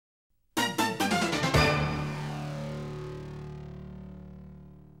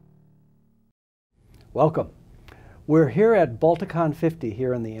Welcome. We're here at Balticon 50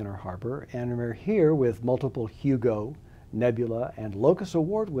 here in the Inner Harbor, and we're here with multiple Hugo, Nebula, and Locus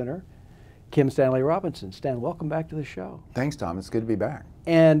Award winner, Kim Stanley Robinson. Stan, welcome back to the show. Thanks, Tom. It's good to be back.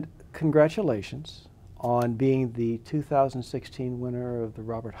 And congratulations on being the 2016 winner of the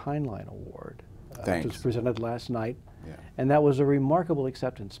Robert Heinlein Award. Thanks. Which was presented last night. Yeah. And that was a remarkable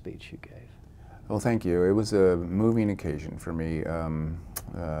acceptance speech you gave. Well, thank you. It was a moving occasion for me.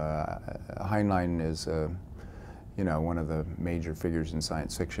 Heinlein is, one of the major figures in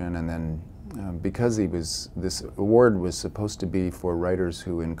science fiction, and then because this award was supposed to be for writers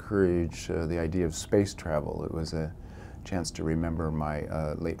who encourage the idea of space travel. It was a chance to remember my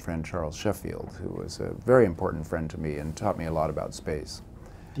late friend Charles Sheffield, who was a very important friend to me and taught me a lot about space.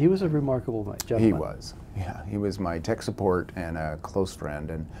 He was a remarkable gentleman. He was, yeah. He was my tech support and a close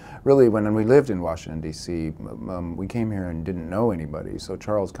friend. And really, when we lived in Washington, D.C., we came here and didn't know anybody, so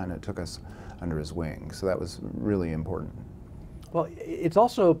Charles kind of took us under his wing. So that was really important. Well, it's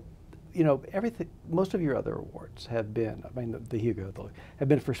also, everything. Most of your other awards have been, the Hugo, have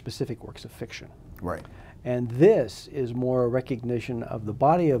been for specific works of fiction. Right. And this is more a recognition of the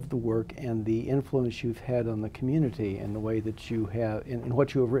body of the work and the influence you've had on the community and the way that you have, in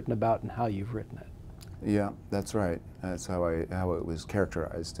what you have written about and how you've written it. Yeah, that's right. That's how it was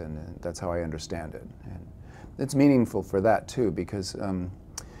characterized, and that's how I understand it. And it's meaningful for that too, because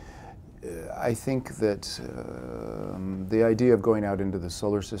I think that the idea of going out into the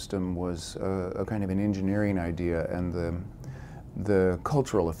solar system was a kind of an engineering idea, and the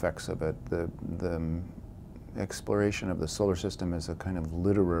cultural effects of it, the exploration of the solar system as a kind of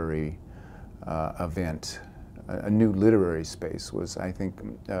literary event, a new literary space was, I think,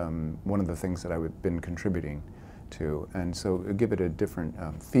 one of the things that I've been contributing to, and so give it a different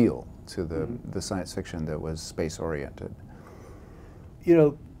feel to the science fiction that was space-oriented.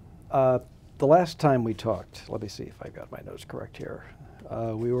 The last time we talked, let me see if I got my notes correct here,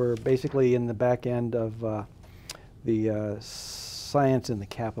 we were basically in the back end of the Science in the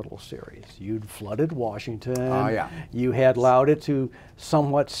Capital series. You'd flooded Washington. Oh, yeah. You had allowed it to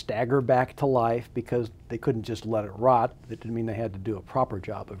somewhat stagger back to life because they couldn't just let it rot. That didn't mean they had to do a proper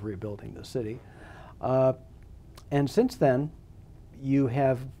job of rebuilding the city. And since then, your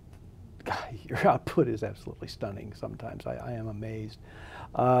output is absolutely stunning sometimes. I am amazed.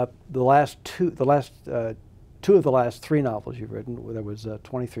 Two of the last three novels you've written, there was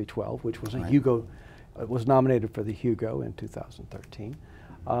 2312, which was a Hugo. It was nominated for the Hugo in 2013.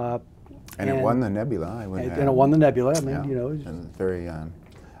 And it won the Nebula. And it won the Nebula. And very, I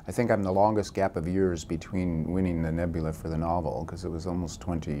think I'm the longest gap of years between winning the Nebula for the novel, because it was almost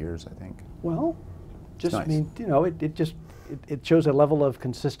 20 years, I think. Well, just nice. It shows a level of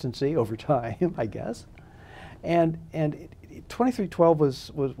consistency over time, I guess. And 2312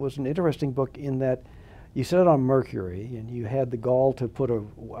 was an interesting book in that you set it on Mercury, and you had the gall to put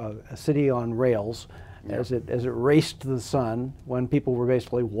a city on rails as it raced to the sun when people were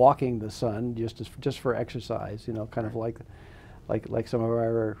basically walking the sun just for exercise. Kind of like some of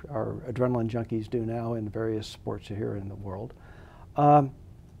our adrenaline junkies do now in various sports here in the world.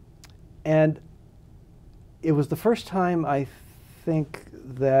 And it was the first time I think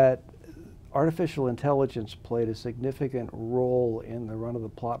that artificial intelligence played a significant role in the run of the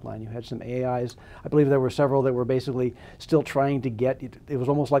plot line. You had some AIs. I believe there were several that were basically still trying to get, it was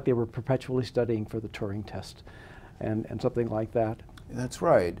almost like they were perpetually studying for the Turing test and something like that. That's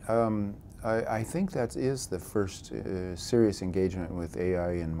right. I think that is the first serious engagement with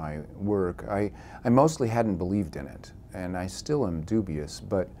AI in my work. I mostly hadn't believed in it, and I still am dubious,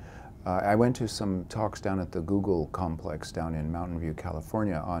 but I went to some talks down at the Google complex down in Mountain View,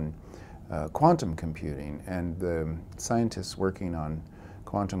 California on quantum computing, and the scientists working on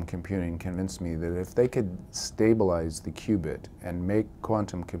quantum computing convinced me that if they could stabilize the qubit and make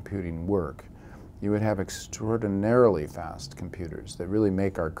quantum computing work, you would have extraordinarily fast computers that really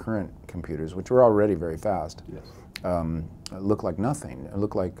make our current computers, which are already very fast, yes, look like nothing,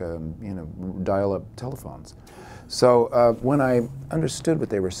 look like dial-up telephones. So when I understood what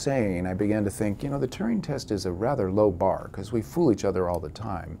they were saying, I began to think, the Turing test is a rather low bar, because we fool each other all the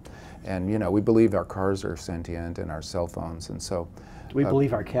time. And we believe our cars are sentient and our cell phones, and so we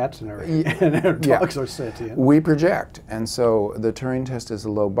believe our cats and our dogs are sentient. We project, and so the Turing test is a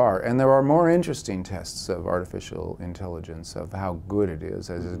low bar. And there are more interesting tests of artificial intelligence, of how good it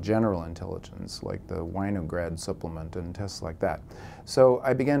is as a general intelligence, like the Winograd supplement and tests like that. So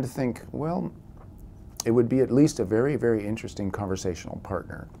I began to think, well, it would be at least a very, very interesting conversational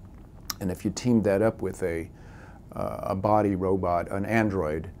partner. And if you teamed that up with a body robot, an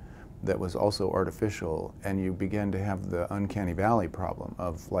android, that was also artificial, and you began to have the uncanny valley problem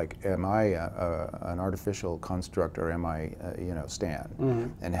of, like, am I an artificial construct, or am I, you know, Stan? Mm-hmm.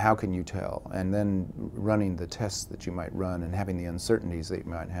 And how can you tell? And then running the tests that you might run and having the uncertainties that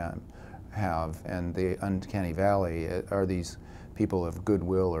you might have, and the uncanny valley, are these people of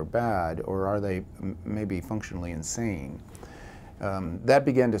goodwill or bad, or are they maybe functionally insane? That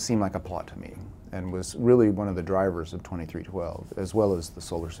began to seem like a plot to me, and was really one of the drivers of 2312, as well as the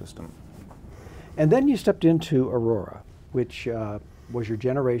solar system. And then you stepped into Aurora, which was your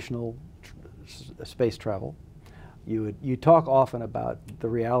generational space travel. You talk often about the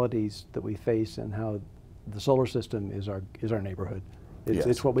realities that we face and how the solar system is our neighborhood. Yes.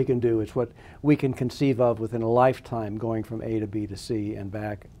 It's what we can do. It's what we can conceive of within a lifetime, going from A to B to C and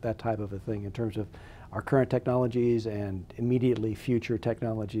back, that type of a thing, in terms of our current technologies and immediately future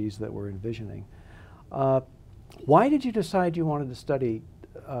technologies that we're envisioning. Why did you decide you wanted to study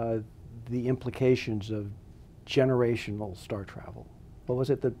the implications of generational star travel? What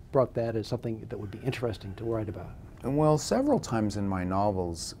was it that brought that as something that would be interesting to write about? Well, several times in my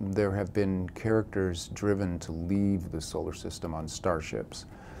novels, there have been characters driven to leave the solar system on starships.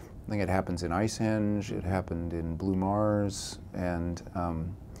 I think it happens in Icehenge, it happened in Blue Mars, and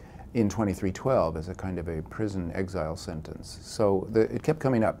in 2312 as a kind of a prison exile sentence. So it kept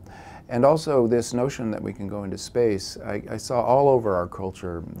coming up. And also this notion that we can go into space, I saw all over our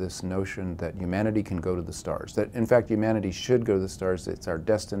culture this notion that humanity can go to the stars, that in fact humanity should go to the stars, it's our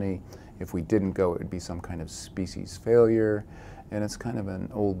destiny. If we didn't go, it would be some kind of species failure. And it's kind of an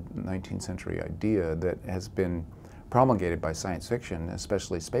old 19th century idea that has been promulgated by science fiction,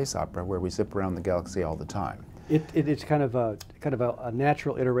 especially space opera, where we zip around the galaxy all the time. It's kind of a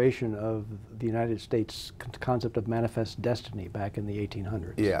natural iteration of the United States concept of manifest destiny back in the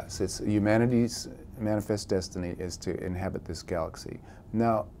 1800s. Yes, it's humanity's manifest destiny is to inhabit this galaxy.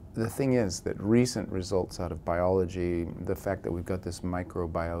 Now, the thing is that recent results out of biology, the fact that we've got this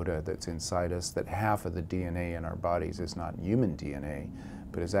microbiota that's inside us, that half of the DNA in our bodies is not human DNA,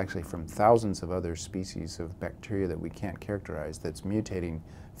 but is actually from thousands of other species of bacteria that we can't characterize, that's mutating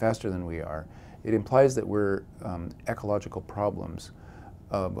faster than we are. It implies that we're ecological problems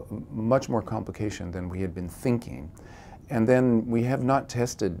of much more complication than we had been thinking. And then we have not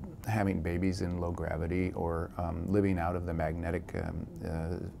tested having babies in low gravity or living out of the magnetic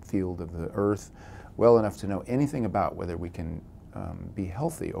field of the Earth well enough to know anything about whether we can be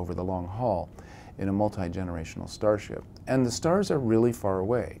healthy over the long haul in a multi-generational starship. And the stars are really far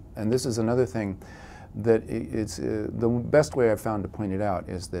away. And this is another thing that it's the best way I've found to point it out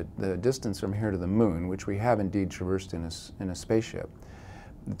is that the distance from here to the moon, which we have indeed traversed in a spaceship,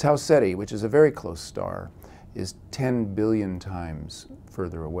 the Tau Ceti, which is a very close star, is 10 billion times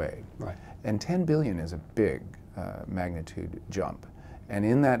further away. Right. And 10 billion is a big magnitude jump. And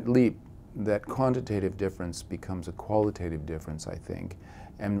in that leap, that quantitative difference becomes a qualitative difference, I think.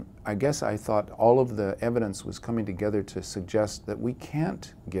 And I guess I thought all of the evidence was coming together to suggest that we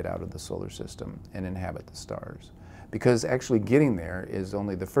can't get out of the solar system and inhabit the stars. Because actually getting there is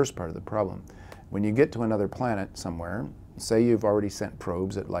only the first part of the problem. When you get to another planet somewhere, say you've already sent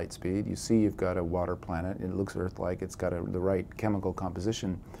probes at light speed, you see you've got a water planet, it looks Earth-like, it's got the right chemical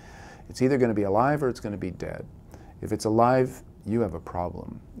composition, it's either going to be alive or it's going to be dead. If it's alive, you have a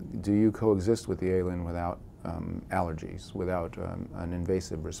problem. Do you coexist with the alien without allergies, without an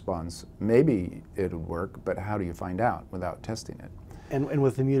invasive response? Maybe it would work, but how do you find out without testing it? And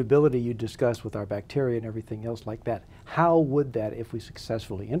with the mutability you discussed with our bacteria and everything else like that, how would that, if we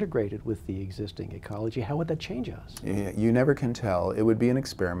successfully integrated with the existing ecology, how would that change us? You never can tell. It would be an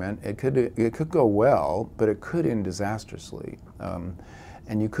experiment. It could go well, but it could end disastrously.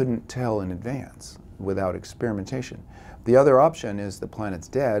 And you couldn't tell in advance without experimentation. The other option is the planet's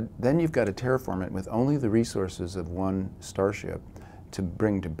dead, then you've got to terraform it with only the resources of one starship to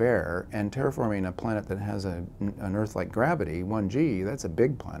bring to bear, and terraforming a planet that has an Earth-like gravity, 1G, that's a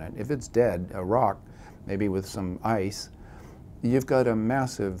big planet. If it's dead, a rock, maybe with some ice, you've got a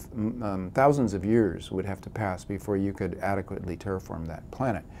massive, thousands of years would have to pass before you could adequately terraform that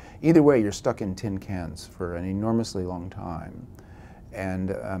planet. Either way, you're stuck in tin cans for an enormously long time.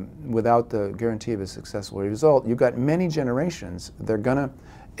 And without the guarantee of a successful result, you've got many generations. They're gonna,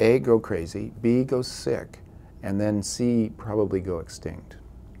 A, go crazy, B, go sick, and then C, probably go extinct.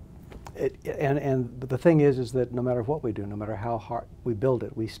 But the thing is that no matter what we do, no matter how hard we build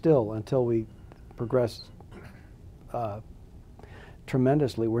it, we still, until we progress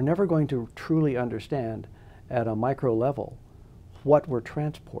tremendously, we're never going to truly understand at a micro level what we're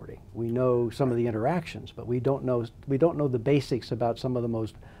transporting. We know some of the interactions, but we don't know the basics about some of the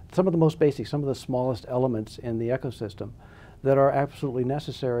most basic, some of the smallest elements in the ecosystem that are absolutely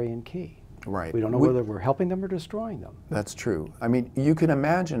necessary and key. Right. We don't know whether we're helping them or destroying them. That's true. I mean, you can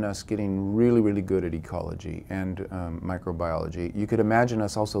imagine us getting really, really good at ecology and microbiology. You could imagine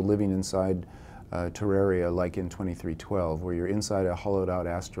us also living inside terraria like in 2312, where you're inside a hollowed out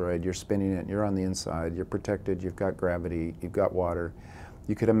asteroid, you're spinning it, you're on the inside, you're protected, you've got gravity, you've got water.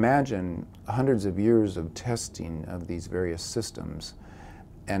 You could imagine hundreds of years of testing of these various systems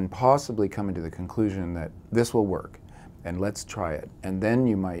and possibly coming to the conclusion that this will work and let's try it. And then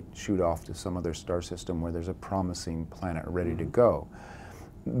you might shoot off to some other star system where there's a promising planet ready to go.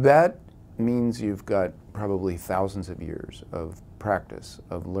 That means you've got probably thousands of years of practice,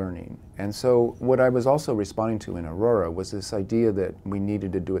 of learning. And so what I was also responding to in Aurora was this idea that we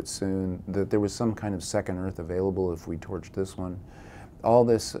needed to do it soon, that there was some kind of second Earth available if we torched this one. All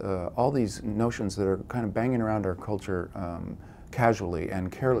these notions that are kind of banging around our culture casually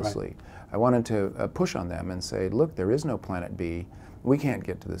and carelessly. Right. I wanted to push on them and say, look, there is no planet B. We can't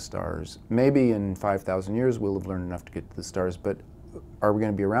get to the stars. Maybe in 5,000 years we'll have learned enough to get to the stars, but are we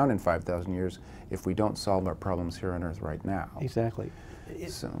going to be around in 5,000 years if we don't solve our problems here on Earth right now? Exactly.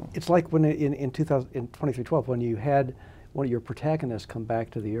 It's like when in 2312, when you had one of your protagonists come back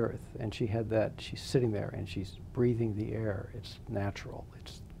to the Earth, and she's sitting there and she's breathing the air. It's natural.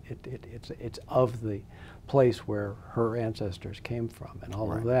 It's of the place where her ancestors came from, and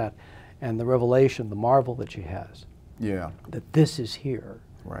all of that, and the revelation, the marvel that she has. Yeah. That this is here.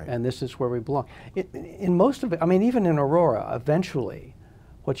 Right. And this is where we belong. In most of it, I mean, even in Aurora, eventually,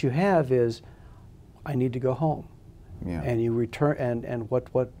 what you have is, I need to go home. Yeah. And you return, and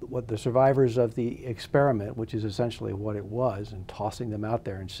what the survivors of the experiment, which is essentially what it was, and tossing them out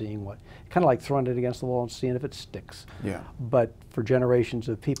there and seeing what, kind of like throwing it against the wall and seeing if it sticks. Yeah. But for generations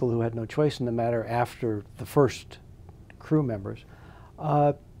of people who had no choice in the matter after the first crew members,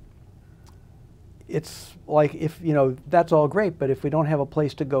 it's like, if, you know, that's all great, but if we don't have a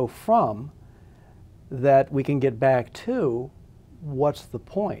place to go from that we can get back to, what's the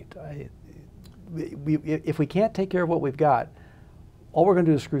point? If we can't take care of what we've got, all we're going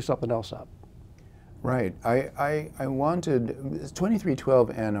to do is screw something else up. Right. I wanted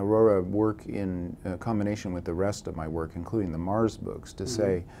 2312 and Aurora work in combination with the rest of my work, including the Mars books, to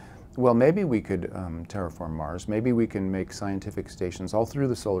say, well, maybe we could terraform Mars. Maybe we can make scientific stations all through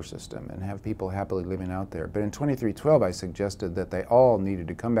the solar system and have people happily living out there. But in 2312, I suggested that they all needed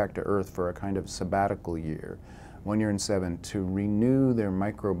to come back to Earth for a kind of sabbatical year, 1 year and 7, to renew their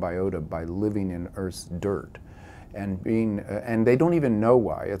microbiota by living in Earth's dirt, and being and they don't even know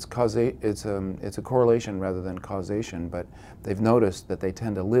why. It's a correlation rather than causation, but they've noticed that they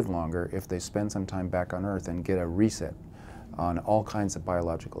tend to live longer if they spend some time back on Earth and get a reset on all kinds of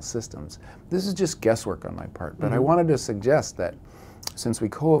biological systems. This is just guesswork on my part, but I wanted to suggest that since we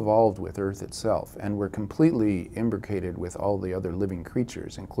co-evolved with Earth itself, and we're completely imbricated with all the other living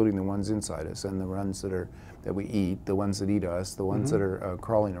creatures, including the ones inside us and the ones that we eat, the ones that eat us, the ones that are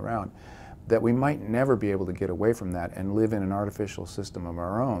crawling around, that we might never be able to get away from that and live in an artificial system of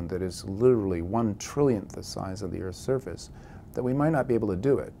our own that is literally 1/1,000,000th the size of the Earth's surface, that we might not be able to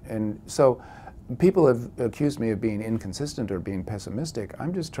do it. And so people have accused me of being inconsistent or being pessimistic.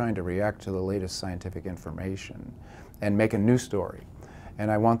 I'm just trying to react to the latest scientific information and make a new story.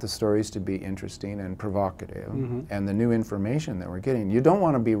 And I want the stories to be interesting and provocative, and the new information that we're getting. You don't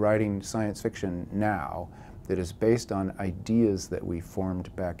want to be writing science fiction now that is based on ideas that we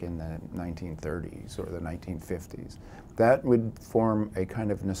formed back in the 1930s or the 1950s. That would form a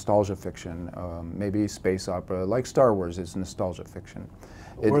kind of nostalgia fiction, maybe space opera, like Star Wars is nostalgia fiction.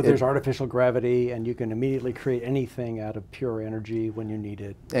 Or there's artificial gravity, and you can immediately create anything out of pure energy when you need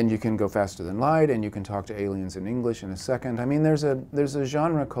it. And you can go faster than light, and you can talk to aliens in English in a second. I mean, there's a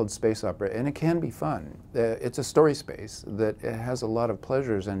genre called space opera, and it can be fun. It's a story space that has a lot of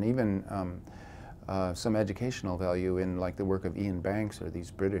pleasures and even some educational value in, like, the work of Ian Banks or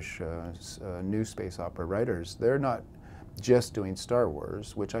these British new space opera writers. They're not just doing Star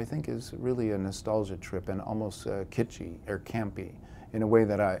Wars, which I think is really a nostalgia trip and almost kitschy or campy in a way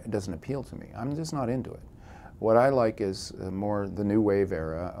that doesn't appeal to me. I'm just not into it. What I like is more the new wave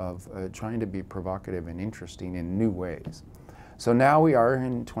era of trying to be provocative and interesting in new ways. So now we are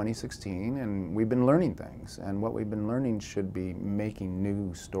in 2016, and we've been learning things, and what we've been learning should be making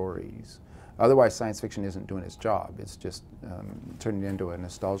new stories. Otherwise, science fiction isn't doing its job. It's just turning into a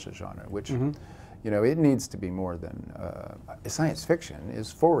nostalgia genre, which, you know, it needs to be more than science fiction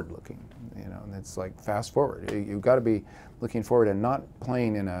is forward-looking. You know, and it's like fast forward. You've got to be looking forward and not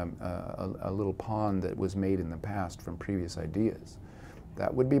playing in a little pond that was made in the past from previous ideas.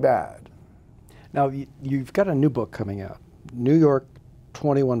 That would be bad. Now, you've got a new book coming out, New York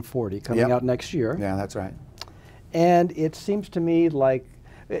 2140, coming out next year. Yeah, that's right. And it seems to me like,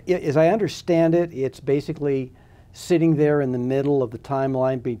 as I understand it, it's basically sitting there in the middle of the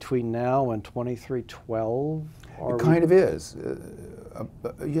timeline between now and 2312? It kind of is.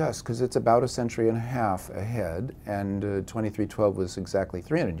 Yes, because it's about a century and a half ahead, and 2312 was exactly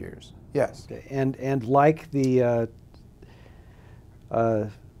 300 years. Yes. Okay. And like the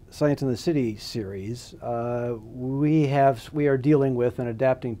Science in the City series, we are dealing with and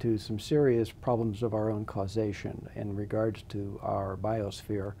adapting to some serious problems of our own causation in regards to our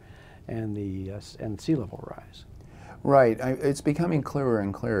biosphere and the and sea level rise. Right. It's becoming clearer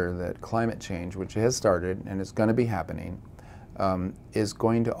and clearer that climate change, which has started and is going to be happening, is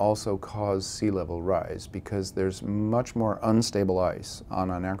going to also cause sea level rise, because there's much more unstable ice on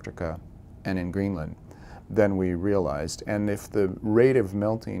Antarctica and in Greenland than we realized. And if the rate of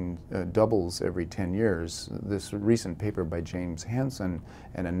melting doubles every 10 years, this recent paper by James Hansen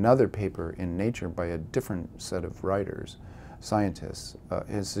and another paper in Nature by a different set of writers, scientists,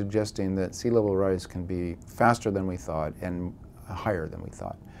 is suggesting that sea level rise can be faster than we thought and higher than we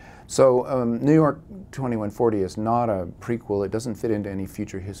thought. So New York 2140 is not a prequel. It doesn't fit into any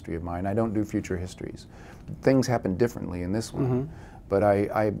future history of mine. I don't do future histories. Things happen differently in this one. Mm-hmm. But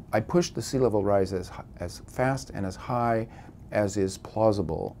I pushed the sea level rise as fast and as high as is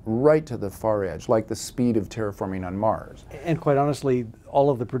plausible, right to the far edge, like the speed of terraforming on Mars. And quite honestly, all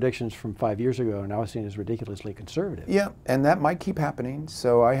of the predictions from 5 years ago are now seen as ridiculously conservative. Yeah, and that might keep happening.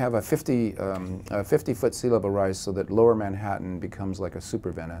 So I have a 50-foot sea level rise so that lower Manhattan becomes like a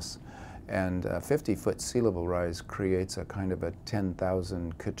super Venice. And a 50-foot sea level rise creates a kind of a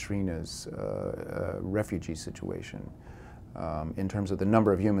 10,000 Katrinas refugee situation in terms of the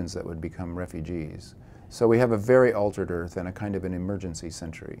number of humans that would become refugees. So we have a very altered Earth and a kind of an emergency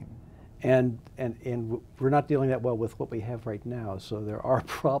century. And we're not dealing that well with what we have right now, so there are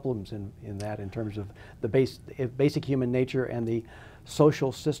problems in that in terms of the basic human nature and the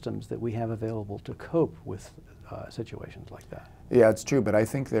social systems that we have available to cope with situations like that. Yeah, it's true, but I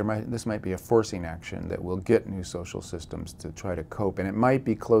think this might be a forcing action that will get new social systems to try to cope, and it might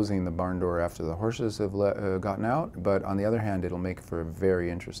be closing the barn door after the horses have gotten out, but on the other hand, it'll make for a very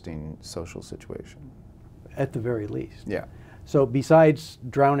interesting social situation. At the very least. Yeah. So besides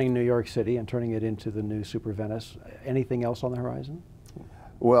drowning New York City and turning it into the new Super Venice, anything else on the horizon?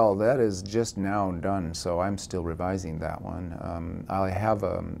 Well, that is just now done, so I'm still revising that one. I have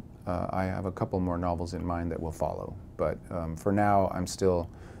a couple more novels in mind that will follow, but for now I'm still,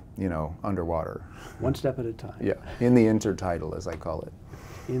 underwater. One step at a time. Yeah, in the intertidal, as I call it.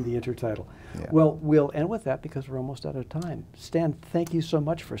 In the intertidal. Yeah. Well, we'll end with that because we're almost out of time. Stan, thank you so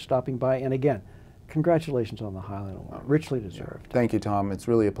much for stopping by, and again, congratulations on the Heinlein Award. Richly deserved. Thank you, Tom. It's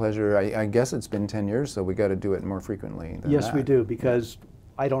really a pleasure. I guess it's been 10 years, so we got to do it more frequently than yes, that. we do, because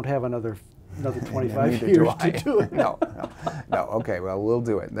I don't have another 25 years to do it. No. Okay, well, we'll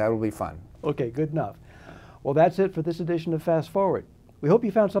do it. That'll be fun. Okay, good enough. Well, that's it for this edition of Fast Forward. We hope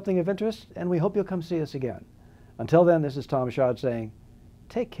you found something of interest, and we hope you'll come see us again. Until then, this is Tom Schad saying,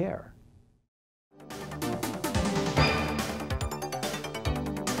 take care.